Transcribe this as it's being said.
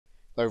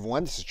Hello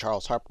everyone, this is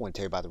Charles Harper. I want to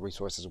tell you about the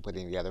resources we're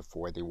putting together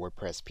for the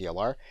WordPress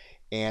PLR,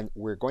 and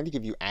we're going to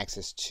give you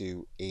access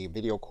to a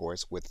video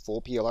course with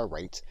full PLR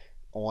rights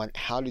on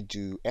how to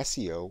do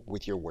SEO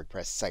with your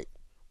WordPress site.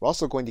 We're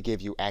also going to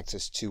give you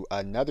access to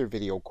another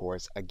video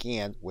course,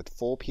 again with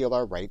full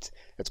PLR rights,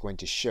 that's going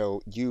to show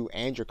you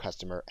and your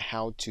customer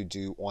how to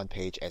do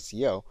on-page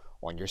SEO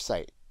on your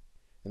site.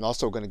 And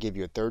also going to give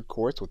you a third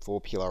course with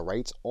full PLR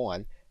rights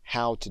on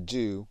how to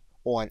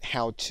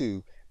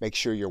make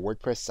sure your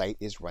WordPress site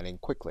is running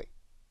quickly.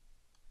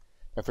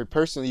 Now for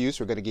personal use,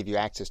 we're going to give you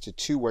access to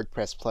two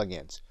WordPress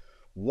plugins.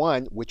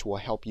 One which will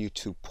help you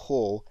to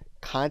pull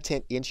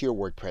content into your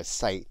WordPress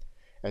site,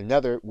 and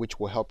another which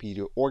will help you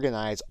to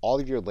organize all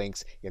of your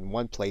links in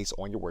one place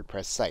on your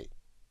WordPress site.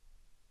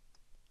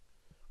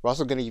 We're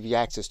also going to give you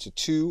access to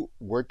two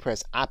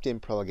WordPress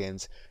opt-in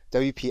plugins,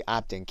 WP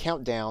Opt-in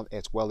Countdown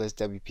as well as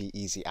WP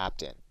Easy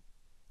Opt-in.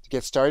 To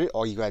get started,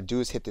 all you got to do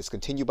is hit this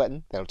continue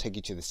button. That'll take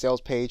you to the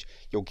sales page.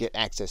 You'll get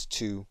access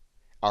to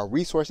our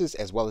resources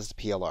as well as the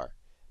PLR.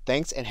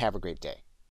 Thanks and have a great day.